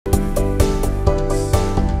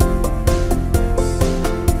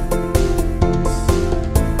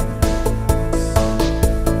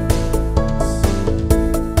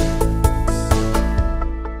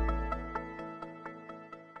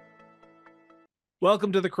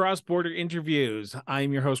Welcome to the Cross Border Interviews.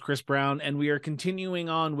 I'm your host, Chris Brown, and we are continuing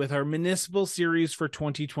on with our municipal series for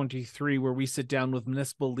 2023, where we sit down with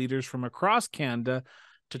municipal leaders from across Canada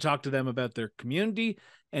to talk to them about their community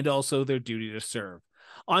and also their duty to serve.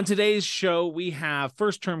 On today's show, we have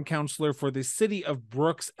first-term councillor for the City of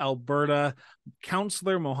Brooks, Alberta,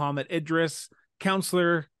 Councillor Mohammed Idriss.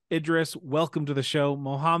 Councillor Idriss, welcome to the show.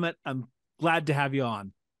 Mohammed, I'm glad to have you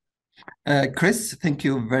on. Chris, thank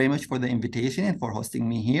you very much for the invitation and for hosting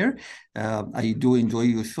me here. I do enjoy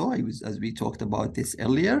your show, as we talked about this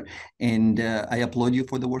earlier, and I applaud you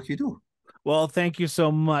for the work you do. Well, thank you so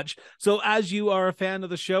much. So as you are a fan of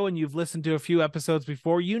the show and you've listened to a few episodes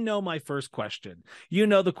before, you know my first question. You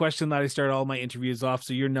know the question that I start all my interviews off,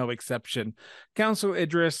 so you're no exception. Councillor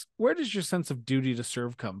Idriss, where does your sense of duty to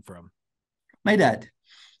serve come from? My dad.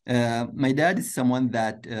 My dad is someone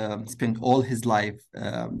that spent all his life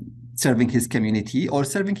serving his community or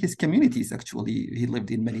serving his communities. Actually, he lived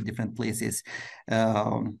in many different places.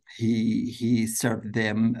 He served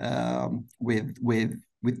them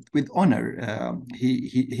with honor.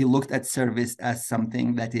 He looked at service as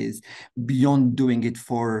something that is beyond doing it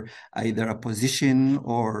for either a position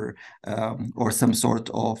or some sort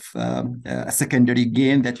of a secondary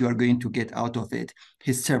gain that you are going to get out of it.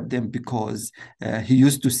 He served them because he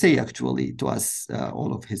used to say, actually, to us,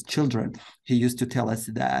 all of his children, he used to tell us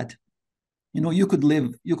that, you could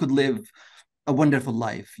live a wonderful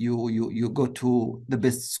life. You go to the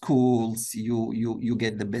best schools, you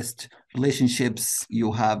get the best relationships,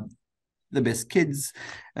 you have the best kids,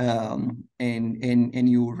 and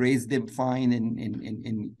you raise them fine,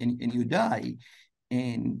 and you die,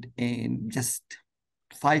 and just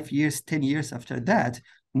 5 years, 10 years after that,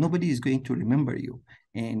 nobody is going to remember you,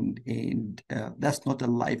 and that's not a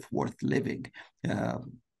life worth living.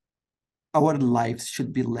 Our lives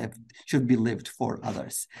should be lived for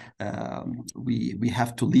others. We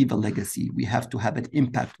have to leave a legacy. We have to have an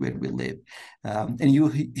impact where we live. And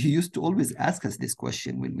he used to always ask us this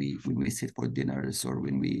question when we sit for dinners or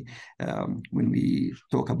when we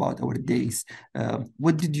talk about our days.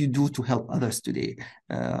 What did you do to help others today?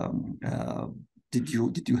 Did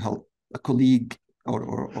you help a colleague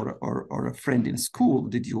or a friend in school?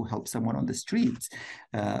 Did you help someone on the streets?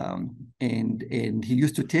 And he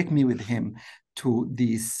used to take me with him to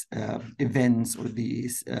these events or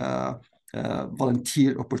these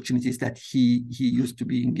volunteer opportunities that he used to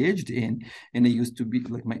be engaged in. And I used to be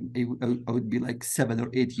like I would be like 7 or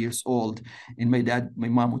 8 years old, and my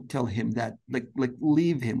mom would tell him that like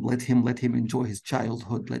leave him, let him enjoy his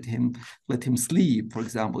childhood, let him sleep, for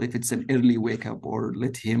example, if it's an early wake up, or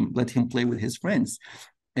let him play with his friends.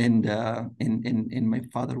 And my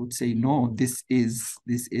father would say, no, this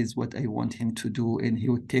is what I want him to do, and he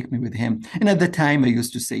would take me with him. And at the time I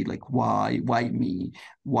used to say, like, why me?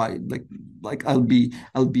 Why, like I'll be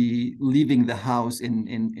leaving the house,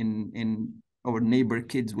 and our neighbor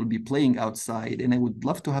kids will be playing outside, and I would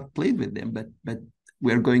love to have played with them, but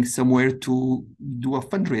we're going somewhere to do a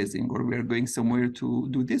fundraising, or we're going somewhere to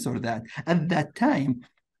do this or that. At that time,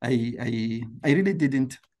 I really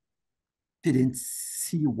didn't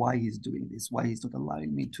see why he's doing this, why he's not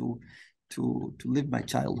allowing me to live my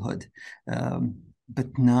childhood.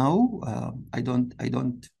 But now I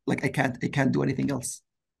can't do anything else.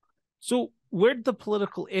 So where did the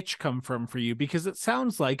political itch come from for you? Because it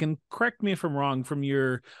sounds like, and correct me if I'm wrong, from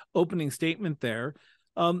your opening statement there,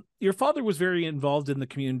 your father was very involved in the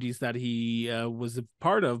communities that he was a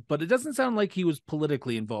part of, but it doesn't sound like he was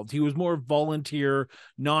politically involved. He was more volunteer,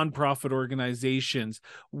 nonprofit organizations.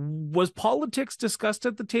 Was politics discussed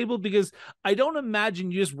at the table? Because I don't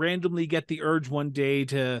imagine you just randomly get the urge one day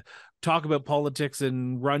to talk about politics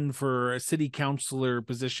and run for a city councillor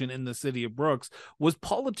position in the city of Brooks. Was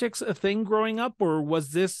politics a thing growing up, or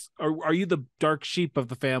are you the dark sheep of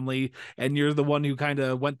the family and you're the one who kind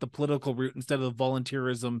of went the political route instead of the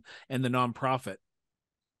volunteerism and the nonprofit?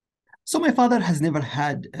 So my father has never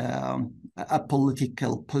had a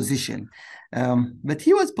political position, but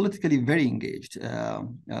he was politically very engaged.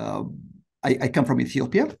 I come from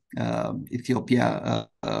Ethiopia. Ethiopia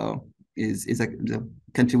is a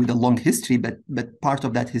country with a long history, but part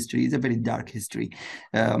of that history is a very dark history.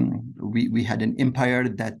 We had an empire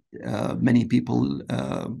that many people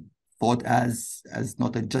thought as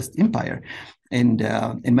not a just empire, and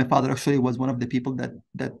my father actually was one of the people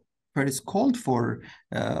that first called for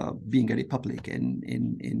being a republic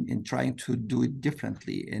and trying to do it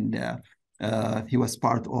differently, and he was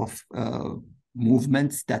part of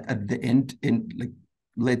movements that at the end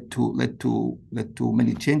led to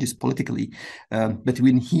many changes politically. But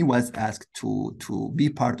when he was asked to be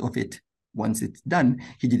part of it, once it's done,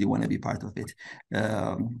 he didn't want to be part of it.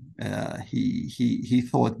 He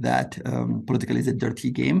thought that political is a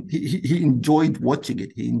dirty game. He enjoyed watching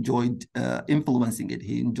it. He enjoyed influencing it.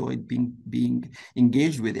 He enjoyed being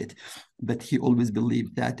engaged with it. But he always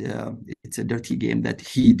believed that it's a dirty game that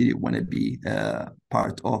he didn't want to be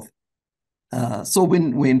part of.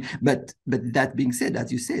 But that being said,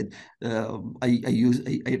 as you said,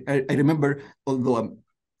 I remember, although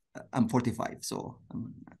I'm 45, so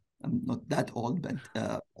I'm not that old,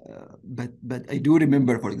 but I do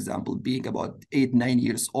remember, for example, being about 8-9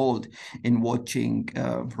 years old and watching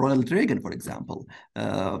Ronald Reagan, for example.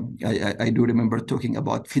 I do remember talking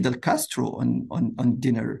about Fidel Castro on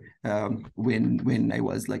dinner when I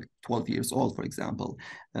was like 12 years old, for example.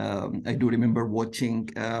 I do remember watching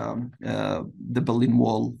the Berlin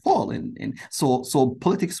Wall fall, and so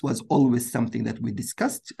politics was always something that we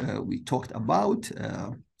discussed, we talked about.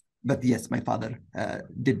 But yes, my father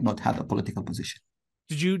did not have a political position.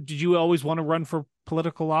 Did you always want to run for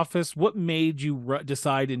political office? What made you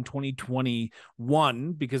decide in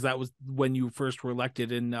 2021, because that was when you first were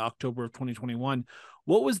elected in October of 2021?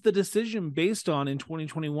 What was the decision based on in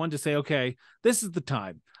 2021 to say, okay, this is the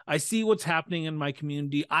time. I see what's happening in my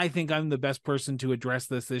community. I think I'm the best person to address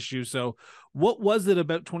this issue. So what was it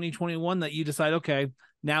about 2021 that you decide, okay,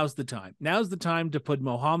 now's the time. Now's the time to put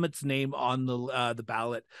Mohammed's name on the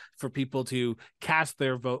ballot for people to cast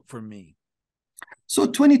their vote for me? So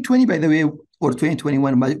 2020, by the way, or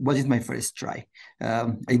 2021 wasn't my first try.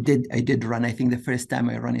 I did run. I think the first time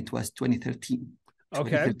I ran it was 2013. Okay.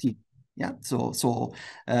 2013. Yeah.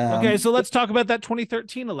 Okay, so let's talk about that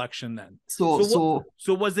 2013 election then. So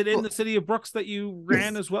was it in the city of Brooks that you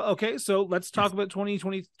ran as well? Okay, so let's talk about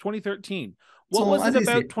 2013. What was it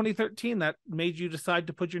about 2013 that made you decide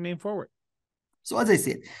to put your name forward? So as I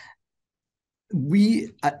said,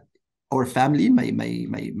 our family, my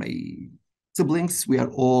siblings, we are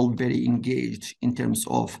all very engaged in terms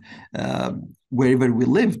of wherever we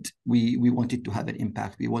lived, we wanted to have an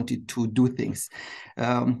impact. We wanted to do things.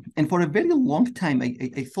 And for a very long time,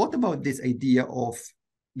 I thought about this idea of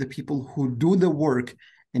the people who do the work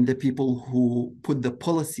and the people who put the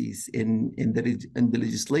policies in the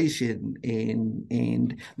legislation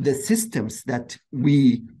and the systems that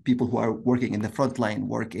we, people who are working in the front line,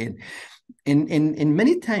 work in. And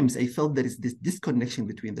many times I felt there is this disconnection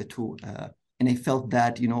between the two. And I felt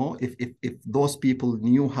that, if those people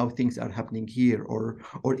knew how things are happening here, or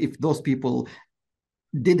if those people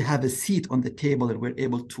did have a seat on the table and were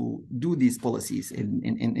able to do these policies and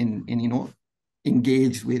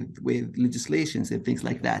engage with legislations and things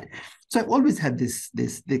like that. So I've always had this.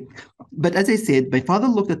 But as I said, my father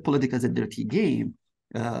looked at politics as a dirty game.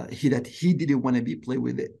 He didn't want to play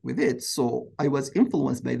with it. So I was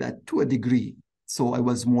influenced by that to a degree. So I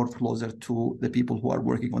was more closer to the people who are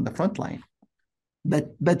working on the front line.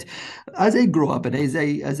 But as I grew up and as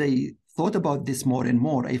I thought about this more and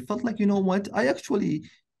more, I felt like, you know what, I actually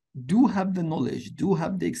do have the knowledge, do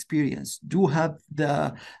have the experience, do have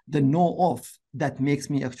the know-of that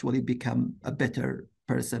makes me actually become a better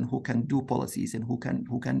person who can do policies and who can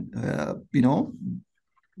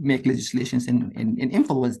make legislations and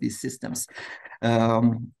influence these systems.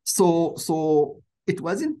 So it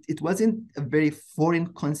wasn't a very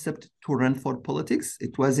foreign concept to run for politics.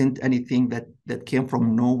 It wasn't anything that came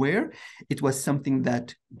from nowhere. It was something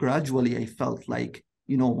that gradually I felt like,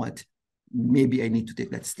 you know what, maybe I need to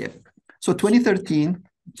take that step. So 2013.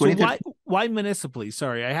 So why municipally?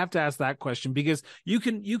 Sorry, I have to ask that question, because you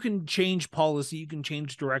can change policy, you can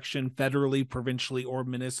change direction federally, provincially, or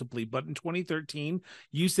municipally. But in 2013,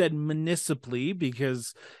 you said municipally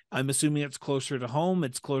because I'm assuming it's closer to home,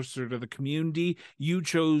 it's closer to the community. You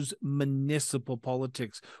chose municipal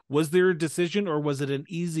politics. Was there a decision, or was it an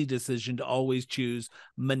easy decision to always choose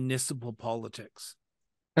municipal politics?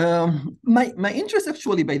 My interest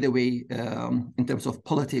actually, by the way, in terms of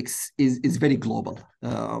politics is very global.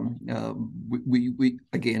 We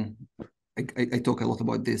again, I talk a lot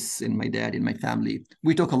about this in my dad, in my family.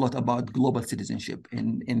 We talk a lot about global citizenship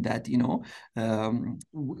in that,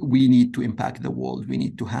 we need to impact the world. We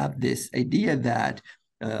need to have this idea that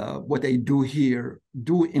what I do here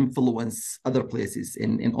do influence other places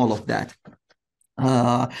in all of that.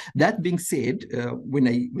 That being said, when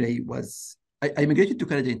I immigrated to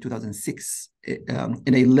Canada in 2006,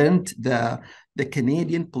 and I learned the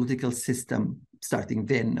Canadian political system starting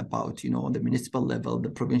then about, the municipal level,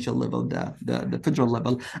 the provincial level, the federal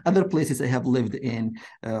level. Other places I have lived in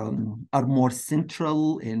are more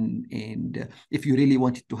central, and if you really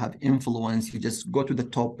wanted to have influence, you just go to the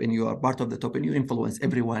top and you are part of the top and you influence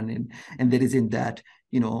everyone, and there isn't that,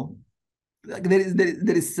 like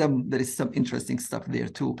there is some interesting stuff there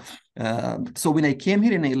too. So when I came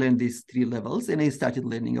here and I learned these 3 levels, and I started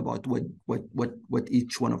learning about what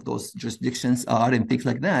each one of those jurisdictions are and things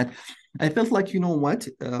like that, I felt like, you know what,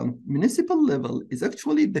 municipal level is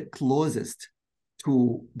actually the closest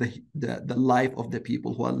to the life of the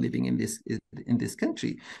people who are living in this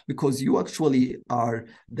country, because you actually are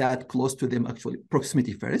that close to them, actually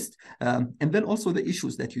proximity first, and then also the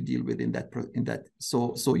issues that you deal with in that.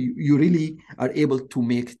 So you really are able to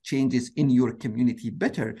make changes in your community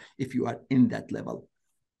better if you are in that level,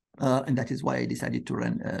 and that is why I decided to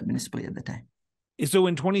run municipally at the time. So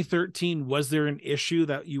in 2013, was there an issue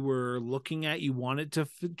that you were looking at, you wanted to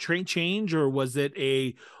change, or was it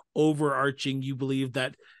a overarching, you believe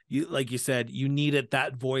that you, like you said, you needed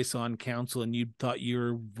that voice on council and you thought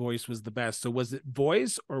your voice was the best? So was it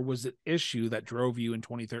voice or was it issue that drove you in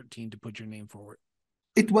 2013 to put your name forward?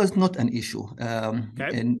 It was not an issue. Okay.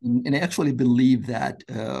 And I actually believe that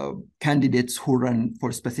candidates who run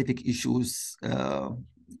for specific issues,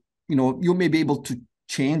 you may be able to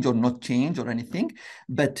change or not change or anything,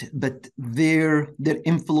 but their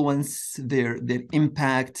influence, their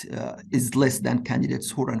impact is less than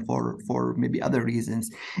candidates who run for maybe other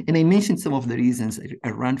reasons. And I mentioned some of the reasons I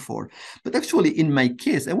ran for, but actually in my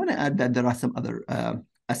case, I want to add that there are some other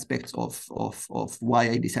aspects of why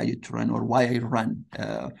I decided to run, or why I run.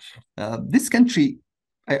 This country,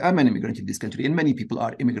 I'm an immigrant in this country, and many people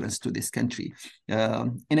are immigrants to this country.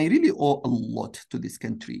 And I really owe a lot to this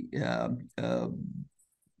country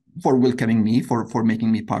for welcoming me, for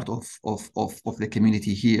making me part of the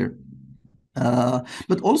community here.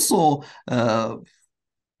 But also, the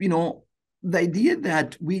idea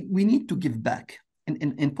that we need to give back.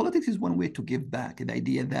 And politics is one way to give back. The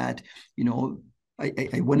idea that,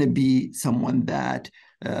 I want to be someone that,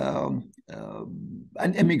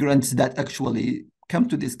 an immigrant that actually come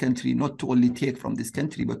to this country not to only take from this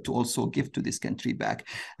country, but to also give to this country back.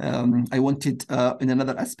 I wanted, in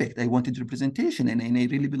another aspect, I wanted representation, and I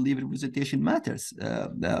really believe representation matters.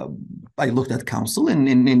 I looked at council,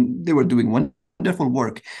 and they were doing wonderful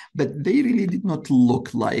work, but they really did not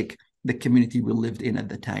look like the community we lived in at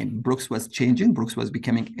the time. Brooks was changing, Brooks was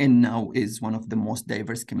becoming, and now is one of the most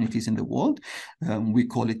diverse communities in the world. We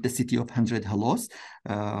call it the city of 100 hellos.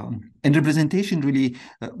 And representation really,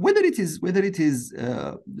 whether it is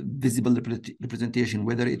visible representation,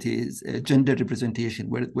 whether it is gender representation,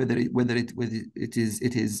 whether it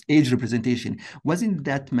is age representation, wasn't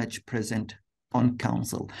that much present on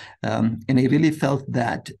council. And I really felt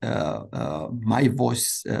that my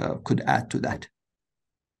voice could add to that.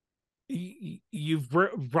 You've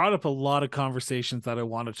brought up a lot of conversations that I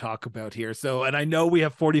want to talk about here. So, and I know we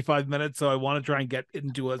have 45 minutes, so I want to try and get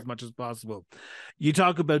into as much as possible. You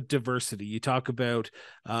talk about diversity. You talk about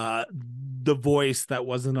the voice that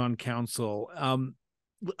wasn't on council.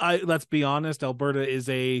 Let's be honest, Alberta is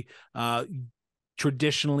a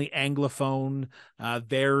traditionally Anglophone,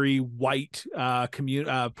 very white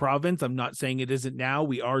province. I'm not saying it isn't now.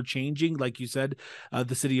 We are changing. Like you said,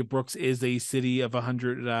 the city of Brooks is a city of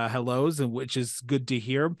 100 hellos, and which is good to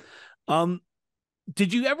hear.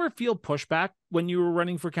 Did you ever feel pushback when you were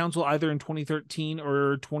running for council, either in 2013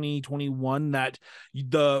 or 2021, that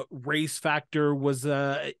the race factor was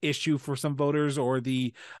a issue for some voters, or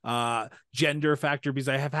the gender factor? Because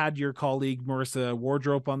I have had your colleague Marissa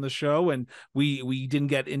Wardrope on the show, and we didn't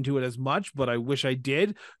get into it as much, but I wish I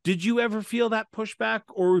did. Did you ever feel that pushback,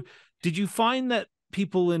 or did you find that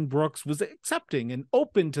people in Brooks was accepting and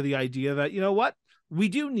open to the idea that, you know what, we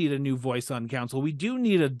do need a new voice on council. We do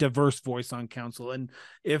need a diverse voice on council. And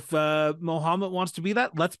if Mohammed wants to be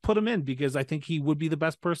that, let's put him in, because I think he would be the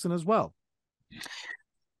best person as well.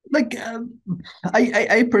 Like,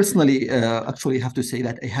 I personally actually have to say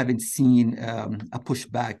that I haven't seen a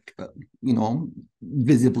pushback,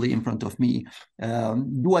 visibly in front of me.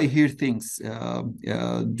 Do I hear things?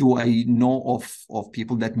 Do I know of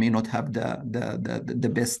people that may not have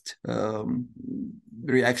the best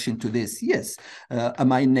reaction to this? Yes.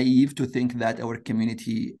 Am I naive to think that our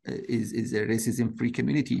community is a racism-free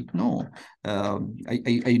community? No.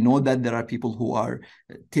 I know that there are people who are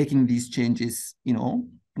taking these changes,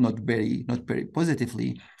 not very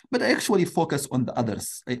positively, but I actually focus on the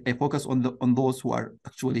others. I focus on those who are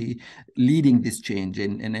actually leading this change,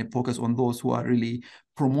 and I focus on those who are really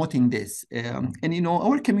promoting this. And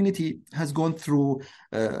our community has gone through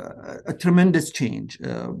a tremendous change.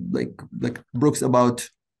 Like Brooks, about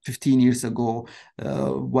 15 years ago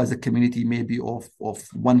was a community maybe of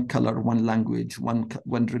one color, one language, one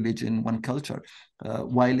religion, one culture,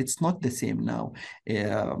 while it's not the same now.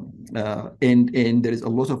 And there is a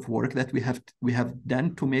lot of work that we have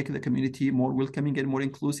done to make the community more welcoming and more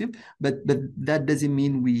inclusive. But that doesn't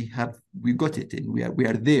mean we got it and we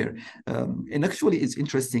are there. And actually, it's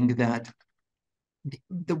interesting that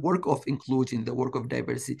the work of inclusion, the work of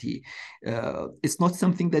diversity, it's not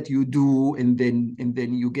something that you do and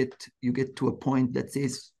then you get to a point that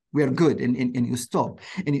says we are good and you stop.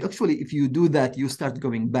 And you actually, if you do that, you start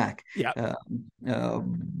going back. Yeah.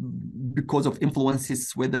 Because of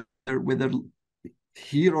influences, whether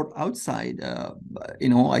here or outside.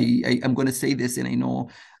 I'm going to say this, and I know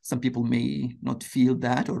some people may not feel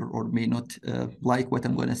that or may not like what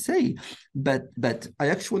I'm going to say, but I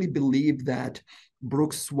actually believe that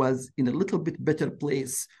Brooks was in a little bit better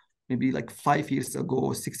place maybe like 5 years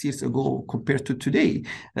ago, 6 years ago compared to today,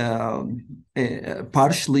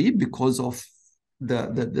 partially because of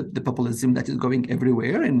the populism that is going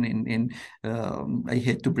everywhere, and I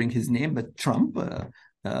hate to bring his name, but Trump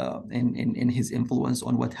and his influence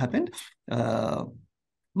on what happened.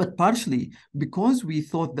 But partially because we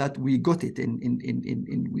thought that we got it and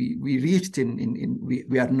we reached and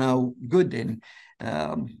we are now good, and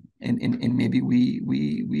maybe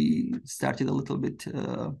we started a little bit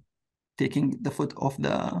taking the foot off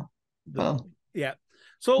the well. Yeah.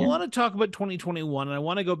 So I want to talk about 2021, and I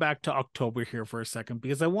want to go back to October here for a second,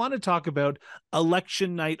 because I want to talk about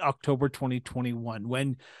election night, October 2021,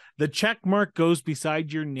 when the check mark goes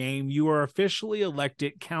beside your name. You are officially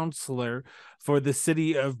elected councillor for the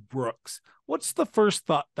city of Brooks. What's the first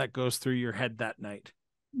thought that goes through your head that night?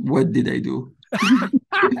 What did I do?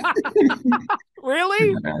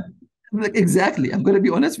 Really? Exactly. I'm going to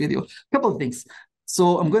be honest with you. A couple of things.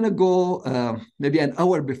 So I'm going to go maybe an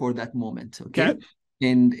hour before that moment. Okay.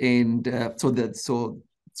 And so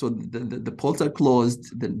the polls are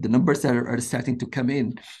closed. The numbers are starting to come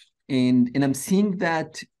in, and I'm seeing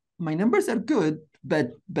that my numbers are good,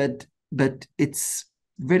 but it's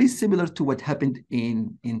very similar to what happened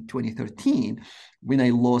in 2013 when I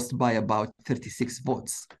lost by about 36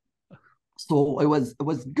 votes. So it was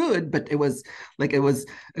good, but it was like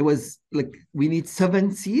we need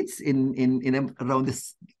 7 seats in around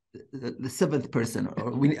this. The 7th person,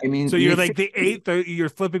 so you're like the 8th, you're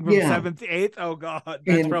flipping from 7th to 8th. Oh God,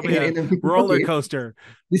 that's probably a roller coaster.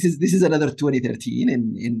 This is another 2013,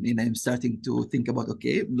 and I'm starting to think about,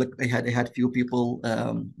 okay, look, I had few people,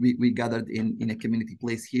 we gathered in a community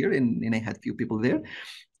place here, and I had few people there,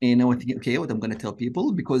 and I was thinking, okay, what I'm going to tell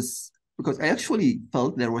people, because I actually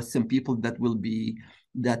felt there were some people that will be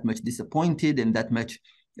that much disappointed and that much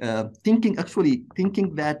thinking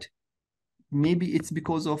that maybe it's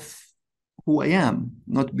because of who I am,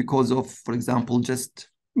 not because of, for example, just,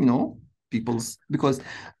 because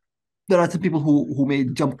there are some people who may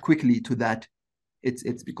jump quickly to that.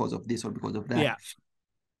 It's because of this or because of that. Yeah.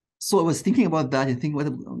 So I was thinking about that and thinking what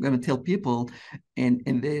I'm going to tell people, and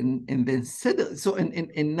then said so.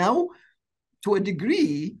 And now, to a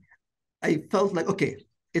degree, I felt like, okay,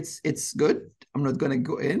 it's good. I'm not going to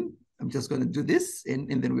go in. I'm just going to do this,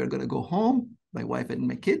 and then we're going to go home, my wife and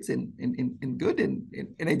my kids, and good, and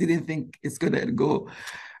I didn't think it's gonna go,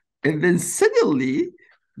 and then suddenly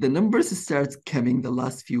the numbers start coming. The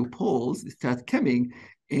last few polls start coming,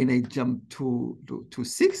 and I jumped to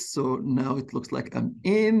 6. So now it looks like I'm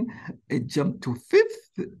in. I jumped to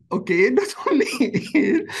 5th. Okay, not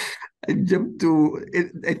only I jumped to,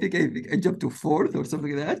 I think I jumped to 4th or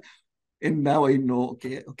something like that, and now I know.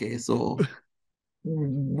 Okay, so.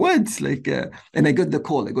 What and I got the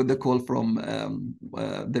call from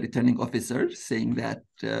the returning officer saying that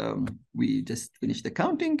we just finished the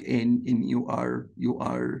counting, and you are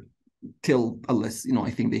till, unless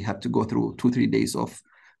I think they have to go through 2-3 days of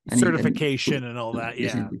certification and all that.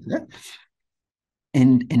 Yeah.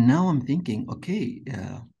 And now I'm thinking, okay,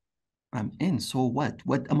 I'm in, so what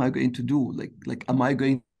am I going to do? Like am I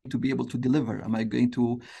going to be able to deliver? Am I going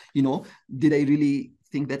to, did I really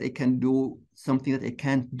think that I can do something that I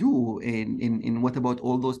can't do? And what about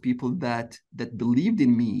all those people that believed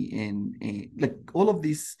in me, and like all of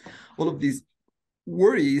these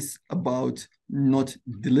worries about not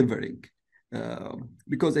delivering,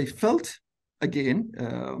 because I felt again,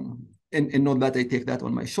 and not that I take that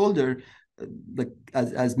on my shoulder, like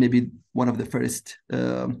as maybe one of the first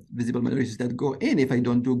visible minorities that go in. If I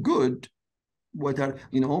don't do good, we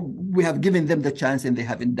have given them the chance and they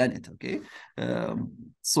haven't done it. Okay.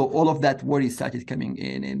 So all of that worry started coming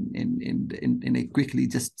in, and I quickly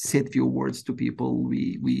just said a few words to people.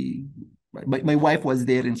 My wife was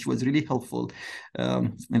there, and she was really helpful,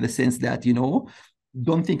 in the sense that,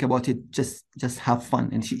 don't think about it, just have fun.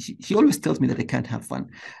 And she always tells me that I can't have fun,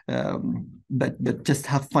 but just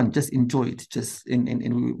have fun, just enjoy it, just and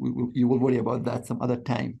you will worry about that some other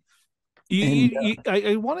time. And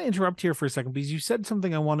I want to interrupt here for a second because you said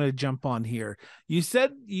something I want to jump on here. You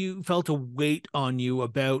said you felt a weight on you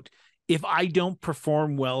about if I don't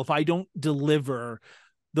perform well, if I don't deliver,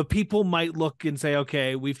 the people might look and say,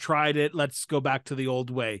 okay, we've tried it. Let's go back to the old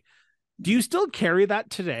way. Do you still carry that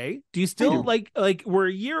today? Do you I still do, like we're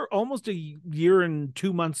a year, almost a year and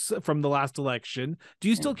 2 months from the last election? Do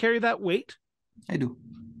you yeah, still carry that weight? I do,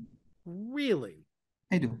 Really?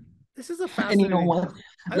 I do. This is a And you know fascinating. what?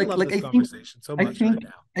 I love Like this conversation so I much right think,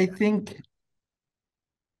 now. I think,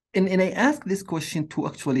 and I ask this question to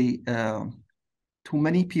actually to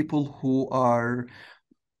many people who are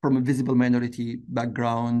from a visible minority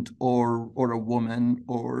background, or a woman,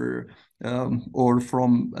 or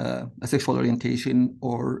from a sexual orientation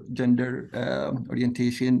or gender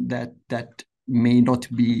orientation that may not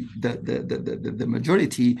be the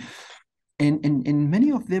majority. And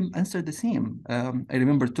many of them answer the same. I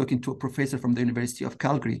remember talking to a professor from the University of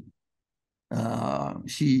Calgary.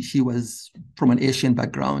 She was from an Asian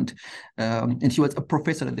background, and she was a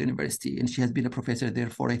professor at the university, and she has been a professor there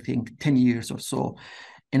for, I think, 10 years or so.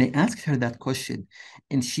 And I asked her that question,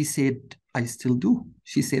 and she said, I still do.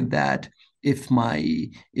 She said that if my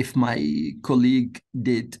colleague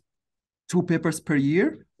did 2 papers per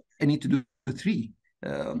year, I need to do 3.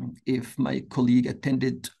 If my colleague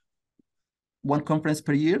attended 1 conference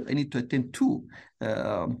per year, I need to attend 2.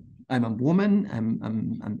 I'm a woman.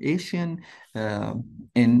 I'm Asian,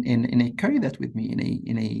 and I carry that with me.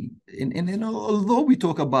 And although we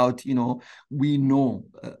talk about, we know.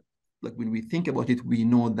 Like when we think about it, we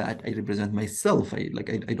know that I represent myself. I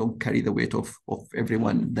don't carry the weight of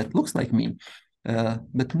everyone that looks like me.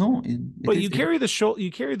 But no, But you carry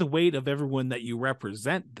you carry the weight of everyone that you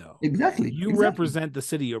represent, though. exactly, You exactly. represent the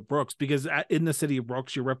city of Brooks because in the city of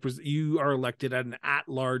Brooks, you are elected at an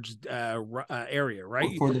at-large area,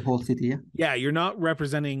 right? For the whole city, yeah. Yeah, you're not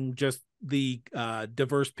representing just the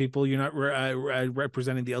diverse people. You're not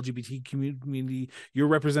representing the LGBT community. You're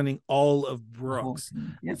representing all of The whole Brooks.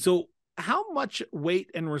 thing, yeah. So, how much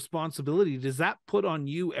weight and responsibility does that put on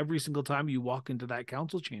you every single time you walk into that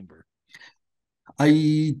council chamber?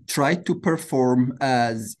 I try to perform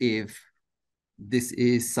as if this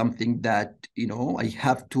is something that I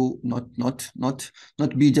have to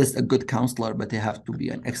not be just a good counselor, but I have to be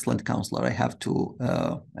an excellent counselor. I have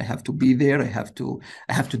to be there. I have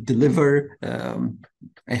to deliver.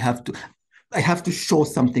 I have to show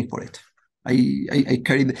something for it. I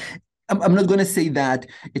carry I'm not going to say that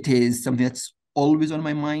it is something that's always on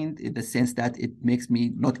my mind, in the sense that it makes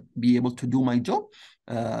me not be able to do my job,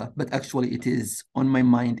 but actually it is on my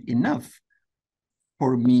mind enough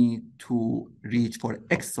for me to reach for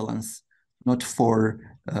excellence, not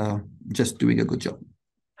for just doing a good job.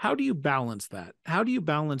 How do you balance that? How do you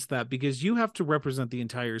balance that? Because you have to represent the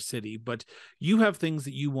entire city, but you have things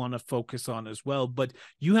that you want to focus on as well. But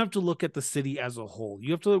you have to look at the city as a whole. You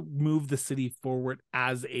have to move the city forward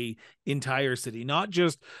as a entire city, not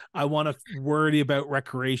just I want to worry about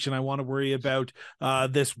recreation. I want to worry about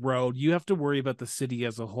this road. You have to worry about the city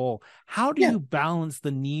as a whole. How do Yeah. you balance the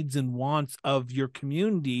needs and wants of your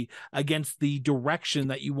community against the direction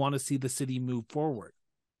that you want to see the city move forward?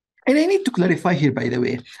 And I need to clarify here, by the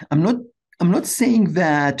way, I'm not I'm not saying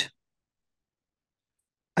that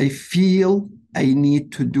I feel I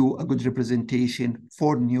need to do a good representation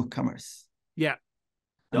for newcomers. Yeah.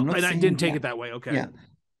 No, I'm not and I didn't saying take that. it that way. Okay. Yeah.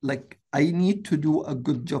 Like I need to do a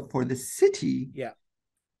good job for the city, Yeah.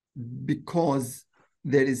 because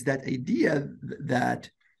there is that idea that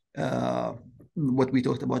what we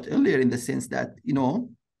talked about earlier, in the sense that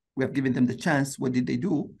we have given them the chance, what did they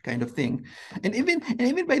do, kind of thing. And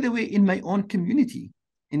even by the way, in my own community,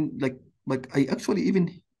 in like I actually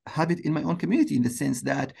even have it in my own community, in the sense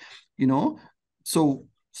that you know so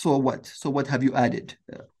what have you added,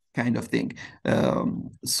 kind of thing.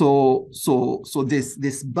 So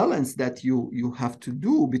this balance that you have to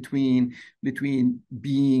do between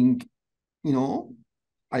being,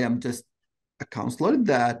 I am just a counselor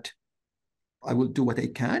that I will do what I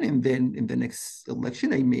can, and then in the next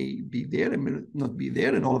election I may be there, I may not be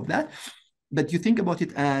there, and all of that. But you think about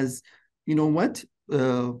it as, what?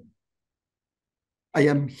 I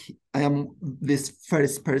am this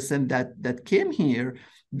first person that came here.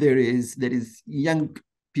 There is young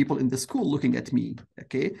people in the school looking at me.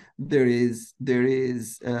 Okay, there is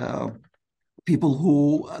people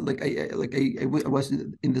who I was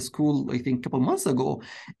in the school, I think, a couple months ago,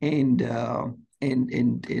 and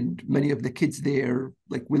many of the kids there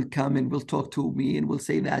like will come and will talk to me and will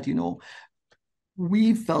say that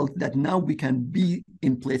we felt that now we can be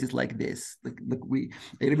in places like this.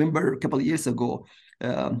 I remember a couple of years ago,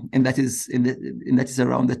 and that is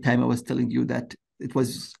around the time I was telling you that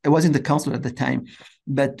I wasn't the counselor at the time,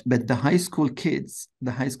 but the high school kids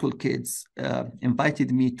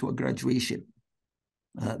invited me to a graduation,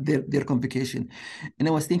 their convocation, and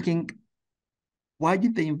I was thinking, why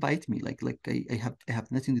did they invite me? I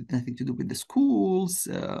have nothing to do with the schools,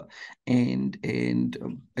 and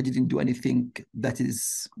I didn't do anything that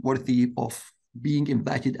is worthy of being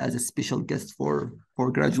invited as a special guest for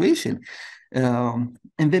graduation. And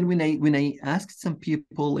then when I asked some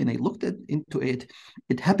people and I looked into it,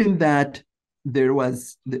 it happened that there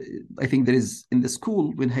was, I think there is in the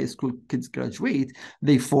school, when high school kids graduate,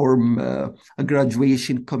 they form a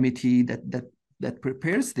graduation committee that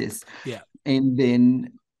prepares this. Yeah. And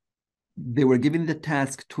then they were given the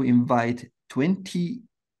task to invite 20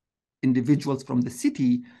 individuals from the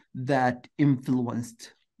city that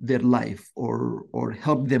influenced their life or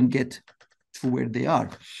helped them get to where they are.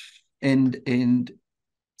 And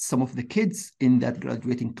some of the kids in that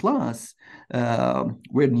graduating class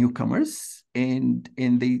were newcomers, and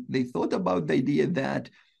they thought about the idea that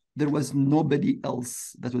there was nobody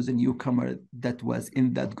else that was a newcomer that was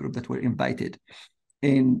in that group that were invited.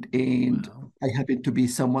 And wow. I happen to be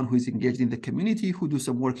someone who is engaged in the community, who do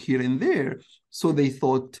some work here and there. So they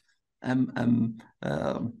thought I'm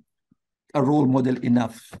a role model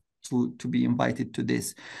enough to be invited to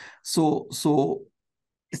this. So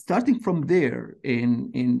starting from there,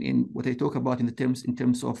 in what I talk about in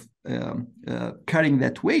terms of carrying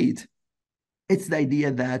that weight, it's the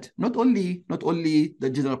idea that not only the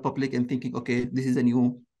general public and thinking, okay, this is a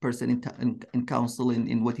new person in council and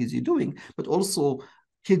in what is he doing, but also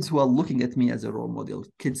kids who are looking at me as a role model,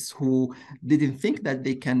 kids who didn't think that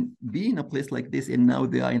they can be in a place like this, and now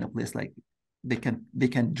they are in a place like they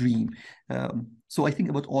can dream. So I think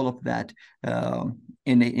about all of that,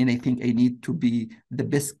 and I think I need to be the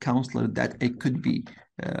best counselor that I could be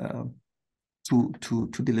to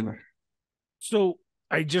deliver. So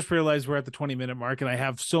I just realized we're at the 20-minute mark, and I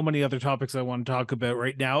have so many other topics I want to talk about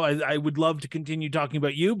right now. I would love to continue talking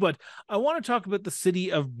about you, but I want to talk about the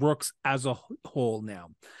city of Brooks as a whole now.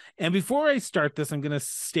 And before I start this, I'm going to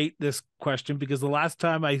state this question, because the last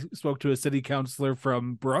time I spoke to a city councillor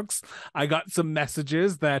from Brooks, I got some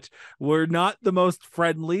messages that were not the most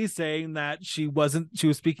friendly, saying that she was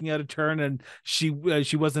speaking out of turn and she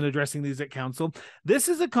wasn't addressing these at council. This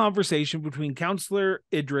is a conversation between Councillor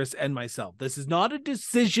Idriss and myself. This is not a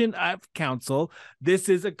decision of council. This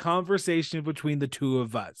is a conversation between the two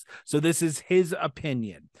of us. So this is his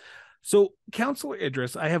opinion. So, Councillor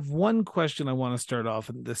Idriss, I have one question I want to start off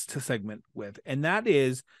in this segment with, and that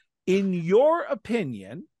is, in your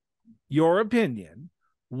opinion,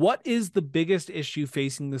 what is the biggest issue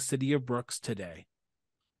facing the city of Brooks today?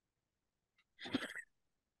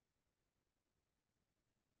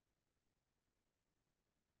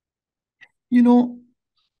 You know,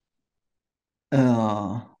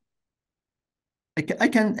 I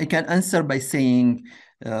can answer by saying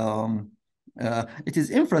it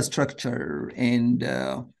is infrastructure, and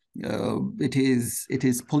it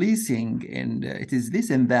is policing, and it is this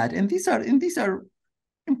and that, and these are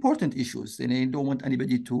important issues, and I don't want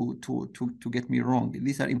anybody to get me wrong.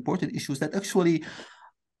 These are important issues that actually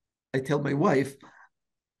I tell my wife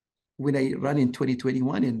when I ran in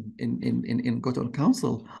 2021 and got on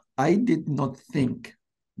council. I did not think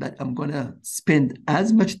that I'm gonna spend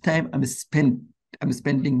as much time I'm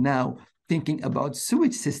spending now thinking about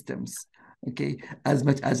sewage systems, okay, as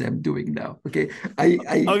much as I'm doing now. Okay.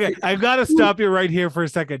 I've got to stop you right here for a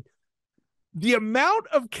second. The amount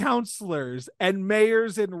of councillors and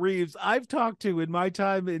mayors and reeves I've talked to in my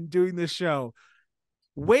time in doing this show,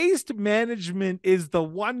 waste management is the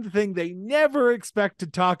one thing they never expect to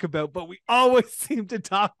talk about, but we always seem to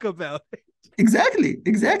talk about it.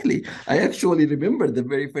 Exactly. I actually remember the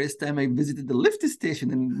very first time I visited the lift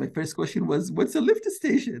station, and my first question was, "What's a lift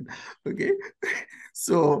station?" Okay,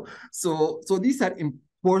 so these are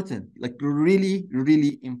important, like really,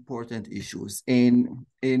 really important issues, and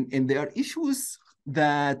there are issues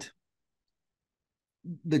that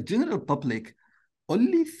the general public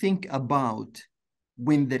only think about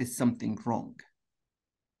when there is something wrong.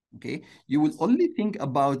 Okay, you will only think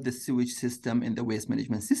about the sewage system and the waste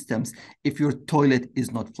management systems if your toilet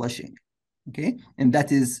is not flushing. Okay, and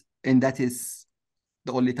that is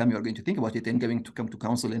the only time you're going to think about it and going to come to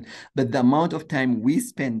council. But the amount of time we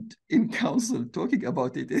spend in council talking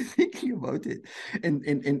about it and thinking about it, and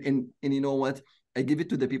you know what, I give it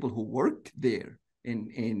to the people who work there, and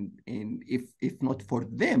if not for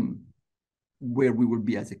them, where we will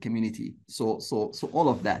be as a community. So all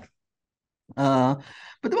of that. But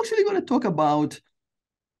I'm actually going to talk about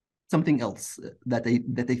something else that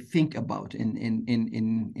I think about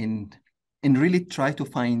and really try to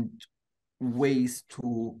find ways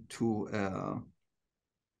to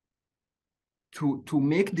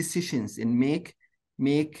make decisions and make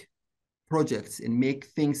projects and make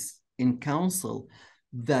things in council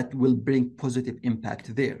that will bring positive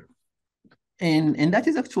impact there. And that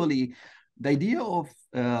is actually the idea of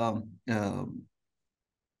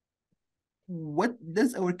what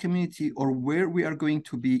does our community, or where we are going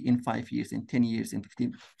to be in 5 years, in 10 years, in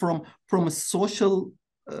 15, from a social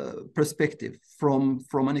perspective, from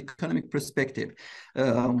an economic perspective.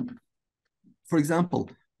 For example,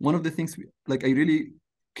 one of the things I really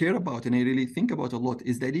care about and I really think about a lot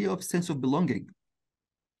is the idea of sense of belonging.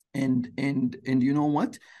 And you know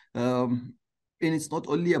what? And it's not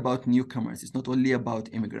only about newcomers, it's not only about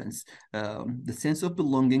immigrants. The sense of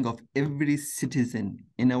belonging of every citizen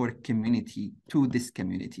in our community to this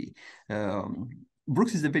community.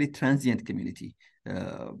 Brooks is a very transient community.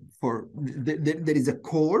 There is a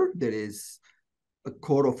core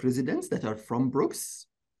of residents that are from Brooks,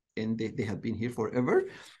 and they have been here forever.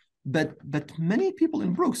 But many people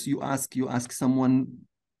in Brooks, you ask someone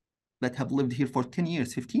that have lived here for 10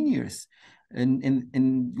 years, 15 years,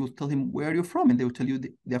 and you'll tell him, where are you from? And they will tell you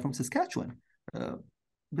they're from Saskatchewan.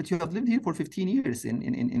 But you have lived here for 15 years, and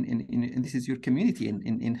this is your community,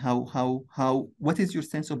 and how what is your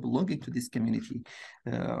sense of belonging to this community?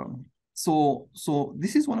 So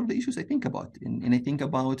this is one of the issues I think about, and I think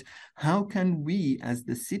about how can we as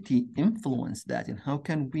the city influence that, and how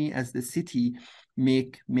can we as the city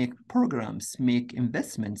make programs, make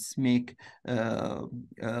investments, make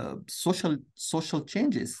social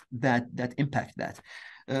changes that impact that.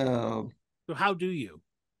 So how do you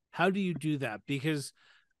do that? Because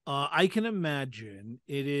I can imagine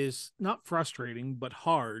it is not frustrating, but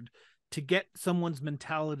hard to get someone's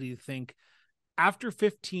mentality to think, after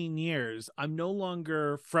 15 years, I'm no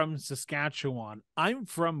longer from Saskatchewan. I'm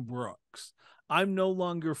from Brooks. I'm no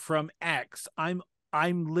longer from X. I'm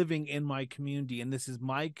living in my community, and this is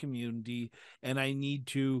my community, and I need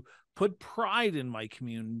to put pride in my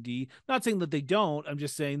community. Not saying that they don't. I'm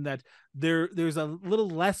just saying that there's a little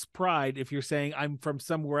less pride if you're saying I'm from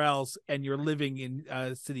somewhere else and you're living in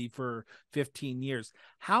a city for 15 years.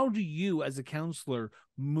 How do you, as a councillor,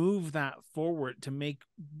 move that forward to make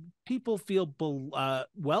people feel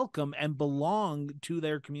welcome and belong to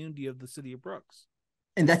their community of the city of Brooks?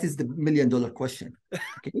 And that is the $1 million question.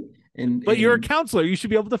 Okay. But you're a councillor, you should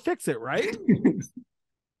be able to fix it, right?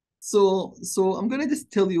 So I'm going to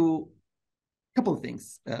just tell you a couple of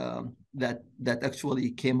things that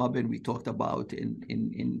actually came up and we talked about and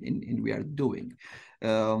we are doing.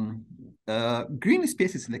 Green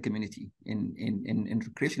spaces in the community, in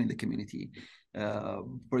recreation in the community.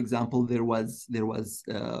 For example, there was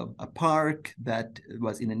a park that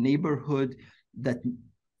was in a neighborhood that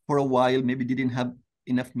for a while maybe didn't have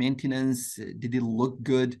enough maintenance, didn't look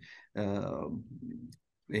good, and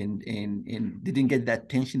didn't get that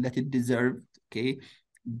attention that it deserved. Okay,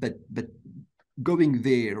 but going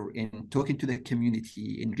there and talking to the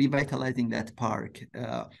community and revitalizing that park,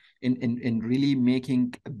 and really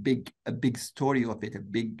making a big story of it,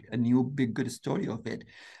 a new big good story of it,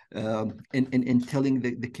 and telling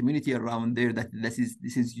the community around there that this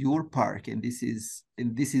is your park, and this is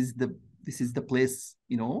the place,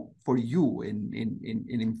 for you, in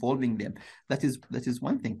involving them. That is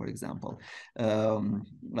one thing, for example.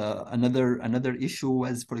 Another issue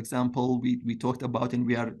was, for example, we talked about, and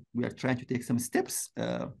we are trying to take some steps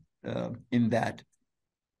in that.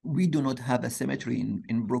 We do not have a cemetery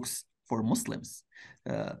in Brooks for Muslims.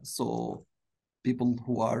 So people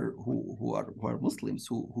who are Muslims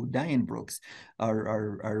who die in Brooks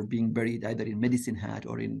are being buried either in Medicine Hat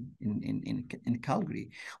or in Calgary.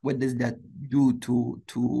 What does that do to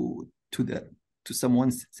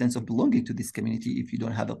someone's sense of belonging to this community if you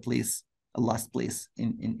don't have a last place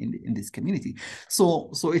in this community? So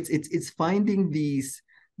it's finding these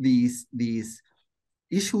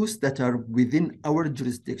issues that are within our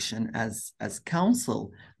jurisdiction as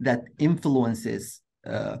council that influences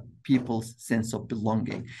people's sense of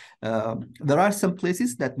belonging. There are some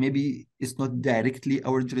places that maybe it's not directly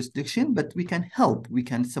our jurisdiction, but we can help, we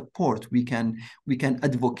can support, we can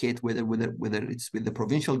advocate, whether it's with the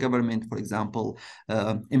provincial government, for example,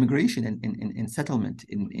 immigration and settlement,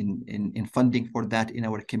 in funding for that in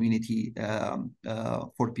our community,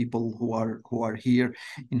 for people who are here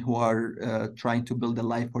and who are trying to build a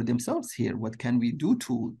life for themselves here. What can we do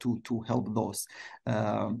to help those?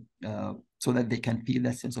 so that they can feel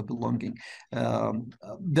that sense of belonging.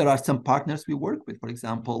 There are some partners we work with. For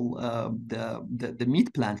example, the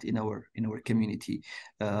meat plant in our community.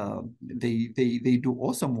 They do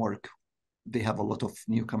awesome work. They have a lot of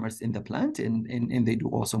newcomers in the plant, and they do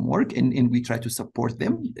awesome work, and we try to support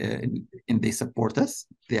them, and they support us.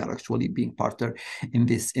 They are actually being partner in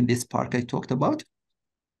this park I talked about.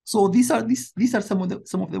 So these are some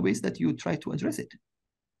of the ways that you try to address it.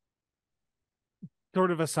 Sort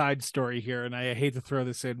of a side story here, and I hate to throw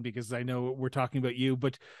this in because I know we're talking about you,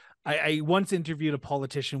 but I once interviewed a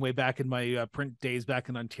politician way back in my print days back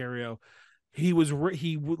in Ontario. He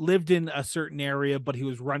lived in a certain area, but he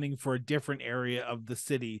was running for a different area of the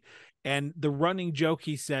city. And the running joke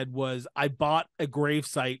he said was, "I bought a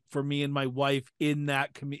gravesite for me and my wife in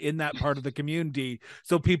that part of the community,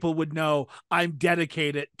 so people would know I'm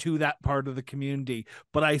dedicated to that part of the community."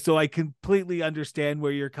 But I completely understand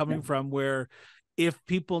where you're coming from, where if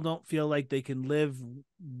people don't feel like they can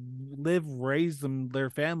raise their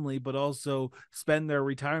family, but also spend their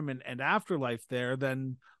retirement and afterlife there,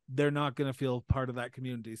 then they're not going to feel part of that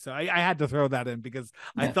community. So I had to throw that in because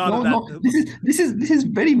I thought of that. No, this is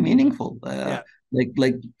very meaningful. Yeah.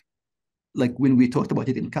 Like when we talked about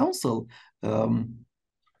it in council,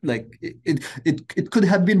 like it could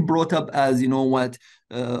have been brought up as, you know what,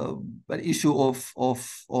 an issue of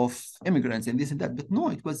immigrants and this and that, but no,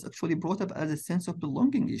 it was actually brought up as a sense of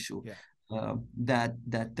belonging issue. Yeah. That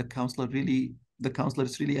the councillors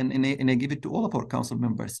really, and I give it to all of our council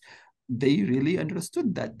members, they really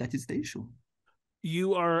understood that is the issue.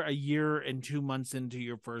 You are a year and 2 months into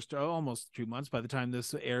your first, almost 2 months. By the time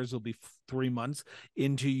this airs, will be 3 months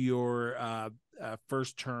into your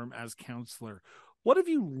first term as councillor. What have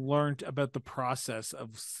you learned about the process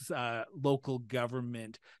of local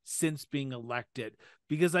government since being elected?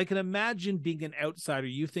 Because I can imagine, being an outsider,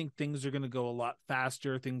 you think things are going to go a lot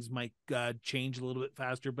faster. Things might change a little bit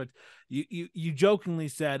faster. But you jokingly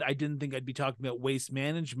said, I didn't think I'd be talking about waste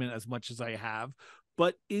management as much as I have.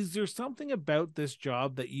 But is there something about this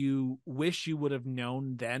job that you wish you would have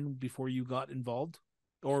known then before you got involved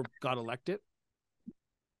or got elected?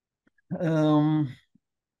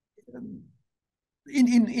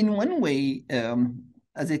 In one way,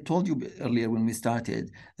 as I told you earlier when we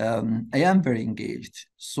started, I am very engaged.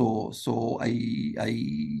 So I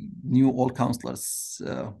knew all councillors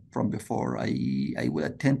from before. I will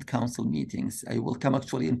attend council meetings. I will come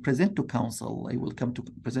actually and present to council. I will come to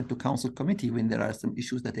present to council committee when there are some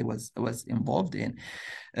issues that I was involved in.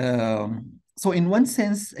 So in one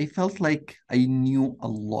sense, I felt like I knew a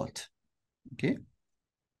lot. Okay.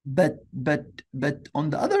 But on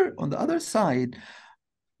the other side,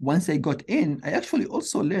 once I got in, I actually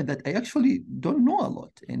also learned that I actually don't know a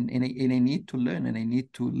lot, and I need to learn, and I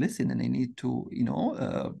need to listen, and I need to, you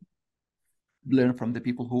know, learn from the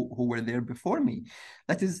people who were there before me.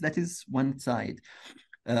 That is one side.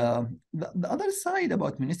 The other side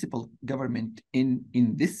about municipal government in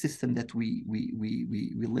this system that we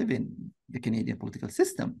live in, the Canadian political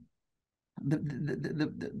system. The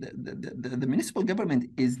municipal government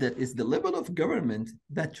is the level of government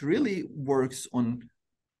that really works on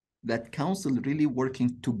that council really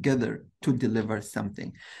working together to deliver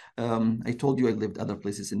something. I told you I lived other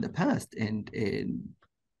places in the past, and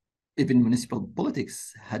even municipal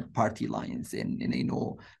politics had party lines, and I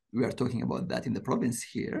know we are talking about that in the province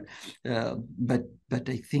here, but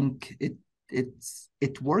I think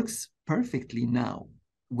it works perfectly now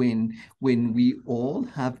when we all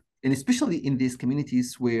have, and especially in these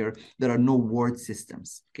communities where there are no ward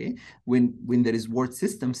systems. Okay, when there is ward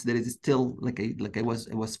systems, there is still, like I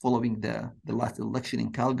was following the last election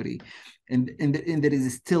in Calgary, and there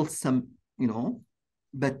is still some, you know,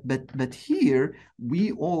 but here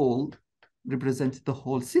we all represent the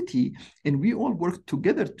whole city, and we all work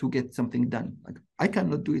together to get something done. Like, I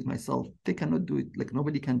cannot do it myself, they cannot do it, like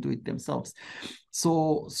nobody can do it themselves.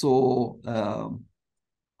 So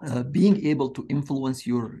being able to influence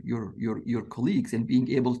your colleagues, and being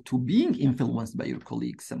able to being influenced by your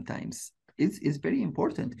colleagues sometimes is very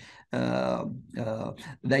important. The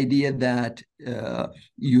idea that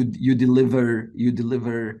you deliver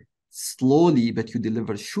slowly, but you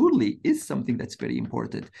deliver surely, is something that's very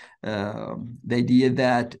important. The idea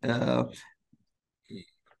that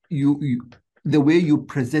the way you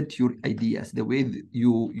present your ideas, the way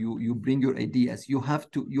you bring your ideas, you have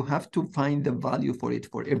to find the value for it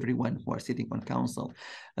for everyone who are sitting on council.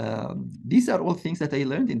 These are all things that I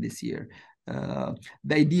learned in this year.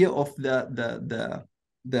 The idea of that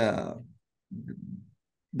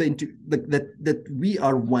we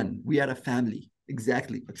are one, we are a family.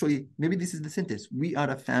 Exactly. Actually, maybe this is the sentence. We are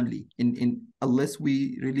a family. In unless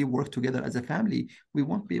we really work together as a family, we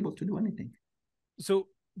won't be able to do anything. So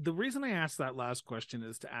the reason I asked that last question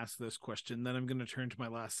is to ask this question. Then I'm going to turn to my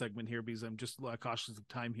last segment here because I'm just cautious of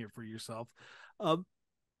time here for yourself. Um,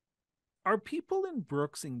 are people in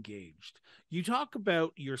Brooks engaged? You talk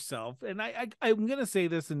about yourself, and I'm going to say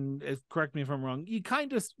this, and correct me if I'm wrong. You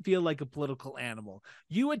kind of feel like a political animal.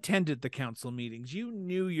 You attended the council meetings. You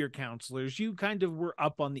knew your councillors. You kind of were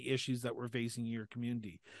up on the issues that were facing your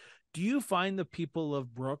community. Do you find the people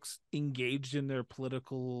of Brooks engaged in their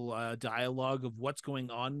political dialogue of what's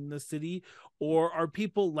going on in the city? Or are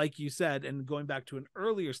people, like you said, and going back to an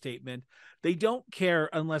earlier statement, they don't care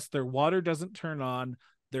unless their water doesn't turn on,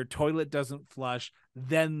 their toilet doesn't flush,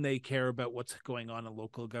 then they care about what's going on in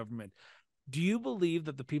local government? Do you believe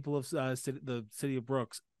that the people of the city of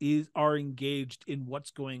Brooks are engaged in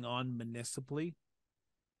what's going on municipally?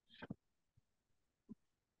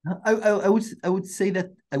 I would say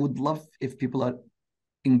that I would love if people are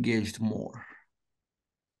engaged more.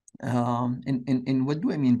 And what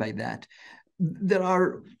do I mean by that?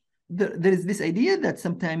 There is this idea that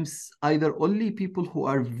sometimes either only people who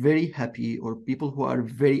are very happy or people who are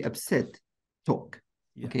very upset talk.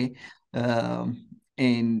 Yeah. Okay.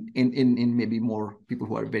 And maybe more people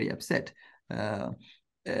who are very upset. And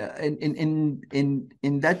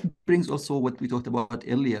that brings also what we talked about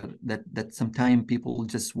earlier, that sometimes people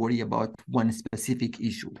just worry about one specific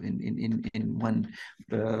issue in one.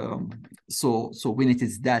 So when it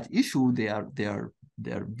is that issue, they are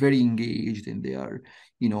very engaged, and they are,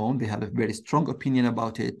 they have a very strong opinion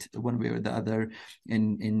about it one way or the other,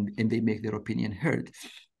 and they make their opinion heard.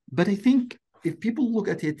 But I think if people look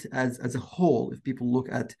at it as a whole, if people look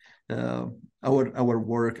at our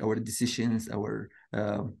work, our decisions, even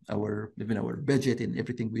our budget and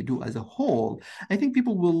everything we do as a whole, I think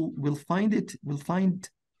people will find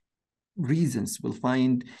reasons, will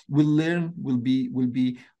learn, will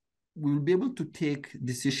be able to take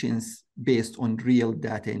decisions based on real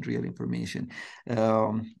data and real information.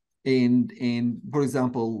 And for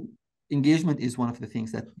example, engagement is one of the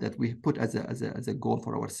things that we put as a goal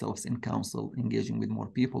for ourselves in council, engaging with more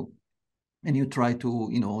people. And you try to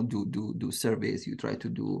do surveys, you try to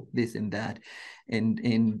do this and that,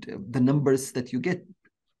 and the numbers that you get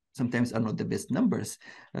sometimes are not the best numbers.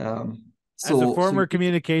 As a former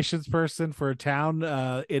communications person for a town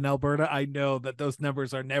in Alberta, I know that those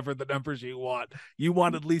numbers are never the numbers you want. You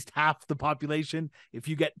want at least half the population. If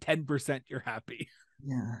you get 10%, you're happy.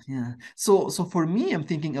 Yeah. So for me, I'm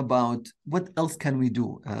thinking about what else can we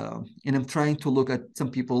do, and I'm trying to look at some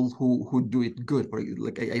people who do it good.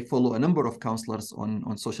 Like I follow a number of counselors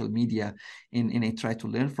on social media, and I try to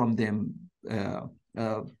learn from them.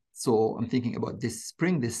 So I'm thinking about this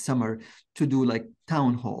spring, this summer, to do like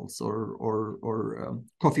town halls or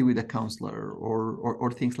coffee with a counselor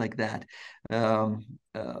or things like that. And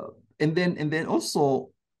then also,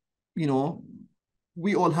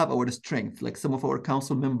 we all have our strength. Like some of our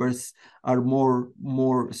council members are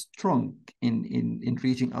more strong in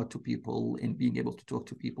reaching out to people and being able to talk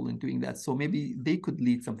to people and doing that. So maybe they could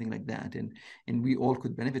lead something like that, and we all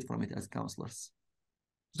could benefit from it as councillors.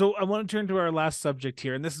 So I want to turn to our last subject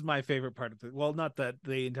here, and this is my favorite part of it. Well, not that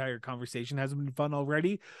the entire conversation hasn't been fun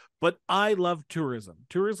already, but I love tourism.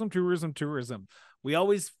 Tourism. We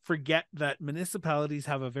always forget that municipalities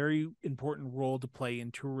have a very important role to play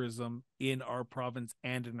in tourism in our province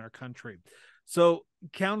and in our country. So,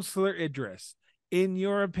 Councillor Idriss, in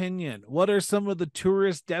your opinion, what are some of the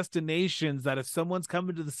tourist destinations that if someone's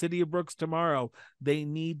coming to the city of Brooks tomorrow, they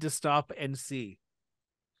need to stop and see?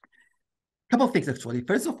 Couple of things actually.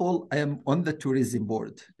 First of all, I am on the tourism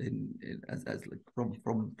board as like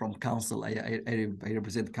from council. I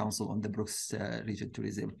represent council on the Brooks Region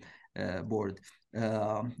Tourism Board,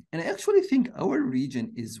 and I actually think our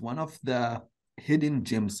region is one of the hidden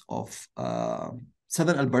gems of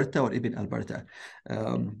Southern Alberta or even Alberta.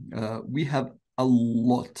 We have a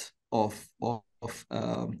lot of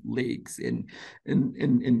lakes and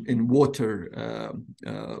water.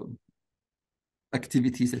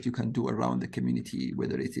 Activities that you can do around the community,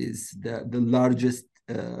 whether it is the largest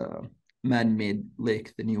man-made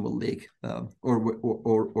lake, the Newell Lake,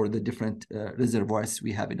 or the different reservoirs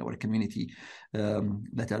we have in our community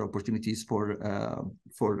that are opportunities for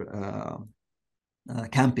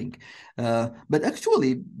camping. But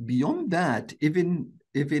actually, beyond that, even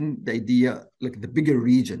the idea, like the bigger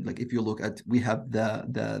region, like if you look at, we have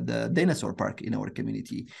the dinosaur park in our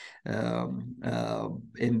community,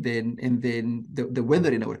 and then the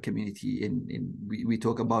weather in our community, and we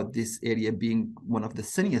talk about this area being one of the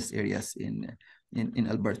sunniest areas in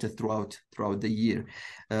Alberta throughout the year.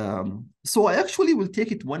 So I actually will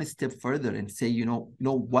take it one step further and say,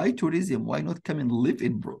 why tourism? Why not come and live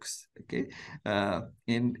in Brooks? Okay,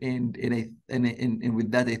 and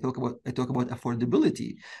with that I talk about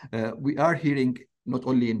affordability. We are hearing, not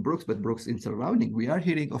only in Brooks but Brooks in surrounding, we are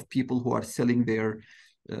hearing of people who are selling their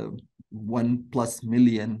 $1+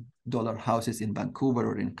 million houses in Vancouver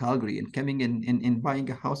or in Calgary and coming in and buying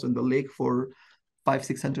a house on the lake for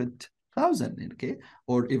 500,000-600,000, okay,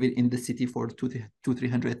 or even in the city for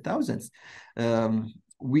 200,000-300,000.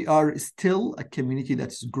 We are still a community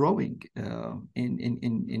that's growing, and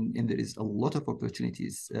there is a lot of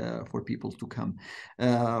opportunities for people to come.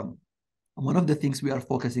 One of the things we are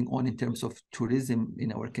focusing on in terms of tourism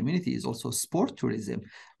in our community is also sport tourism.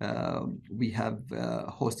 We have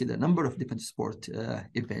hosted a number of different sport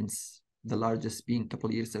events. The largest being a couple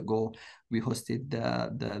of years ago, we hosted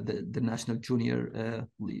the National Junior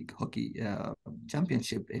League Hockey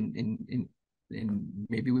Championship and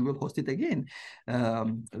maybe we will host it again.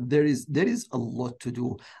 There is a lot to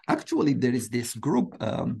do. Actually, there is this group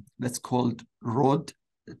that's called Road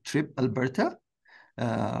Trip Alberta.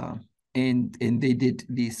 And they did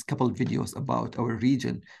these couple of videos about our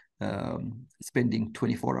region, spending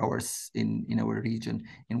 24 hours in our region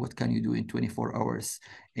and what can you do in 24 hours.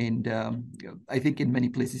 And I think in many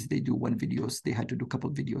places they do one videos. They had to do a couple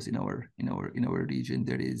of videos in our region.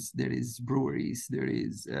 There is breweries, there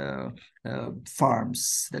is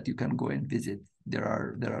farms that you can go and visit. There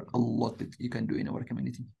are a lot that you can do in our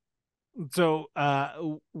community. So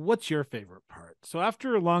what's your favorite part? So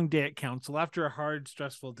after a long day at council, after a hard,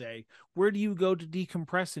 stressful day, where do you go to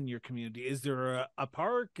decompress in your community? Is there a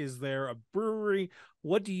park? Is there a brewery?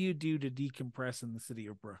 What do you do to decompress in the city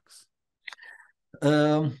of Brooks?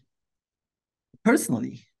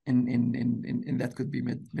 Personally, and that could be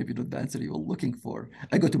maybe not the answer you're looking for,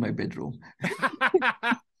 I go to my bedroom.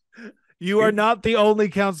 You are not the only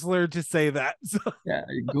counselor to say that. So. Yeah,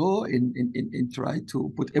 I go and try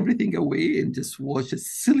to put everything away and just watch a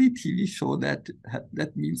silly TV show that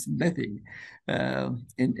means nothing, and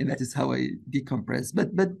that is how I decompress.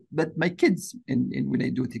 But my kids, and when I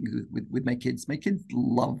do things with my kids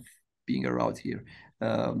love being around here,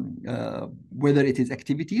 whether it is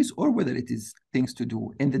activities or whether it is things to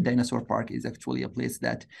do. And the dinosaur park is actually a place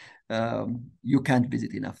that you can't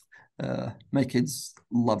visit enough. My kids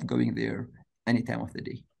love going there any time of the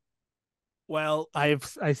day. Well, I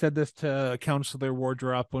said this to Councillor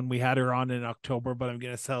Wardrop when we had her on in October, but I'm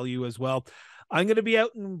going to tell you as well. I'm going to be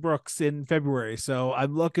out in Brooks in February, so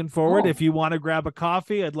I'm looking forward. If you want to grab a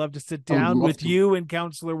coffee, I'd love to sit down with you and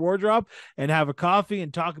Councillor Wardrop and have a coffee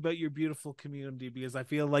and talk about your beautiful community, because I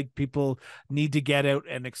feel like people need to get out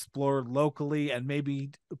and explore locally and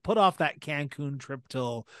maybe put off that Cancun trip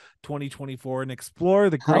till 2024 and explore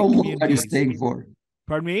the great communities. How long are you staying for?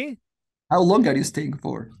 Pardon me? How long are you staying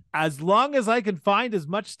for? As long as I can find as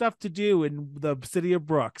much stuff to do in the city of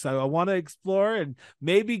Brooks. I want to explore and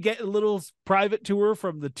maybe get a little private tour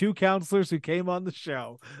from the two counselors who came on the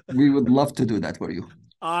show. We would love to do that for you.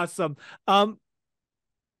 Awesome. My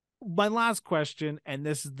last question, and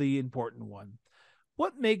this is the important one.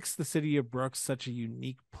 What makes the city of Brooks such a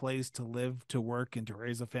unique place to live, to work, and to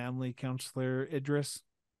raise a family, Councillor Idriss?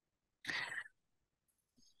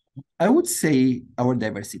 I would say our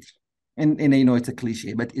diversity. And I know it's a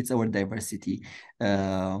cliche, but it's our diversity.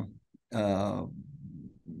 In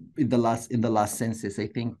the last census, I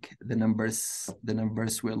think the numbers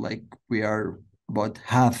were like, we are about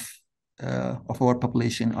half of our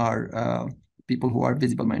population are people who are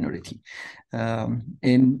visible minority,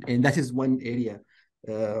 and that is one area.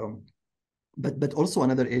 But also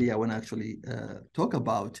another area I want to actually talk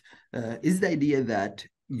about is the idea that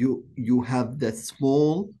you have the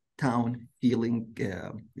small town feeling,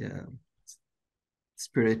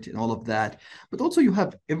 spirit and all of that, but also you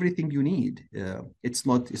have everything you need. It's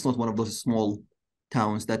not one of those small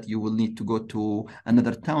towns that you will need to go to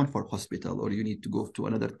another town for hospital, or you need to go to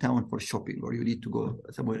another town for shopping, or you need to go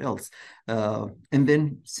somewhere else. And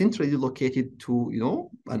then centrally located to,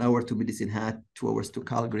 an hour to Medicine Hat, 2 hours to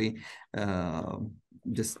Calgary,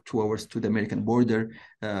 just 2 hours to the American border.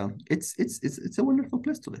 It's a wonderful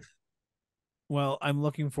place to live. Well, I'm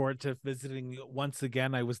looking forward to visiting once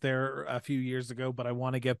again. I was there a few years ago, but I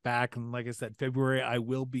want to get back. And like I said, February, I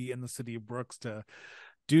will be in the city of Brooks to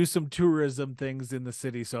do some tourism things in the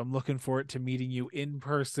city. So I'm looking forward to meeting you in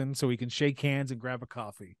person so we can shake hands and grab a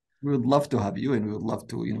coffee. We would love to have you, and we would love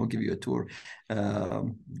to, give you a tour.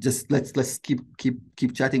 Just let's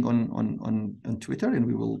keep chatting on Twitter, and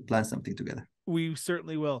we will plan something together. We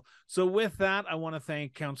certainly will. So with that, I want to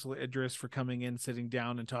thank Councillor Idriss for coming in, sitting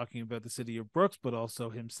down and talking about the city of Brooks, but also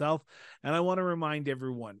himself. And I want to remind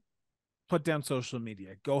everyone, put down social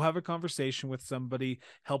media, go have a conversation with somebody,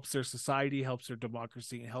 helps their society, helps their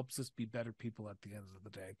democracy, and helps us be better people at the end of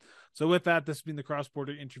the day. So with that, this has been the Cross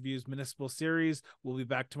Border Interviews Municipal Series. We'll be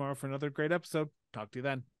back tomorrow for another great episode. Talk to you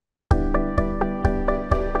then.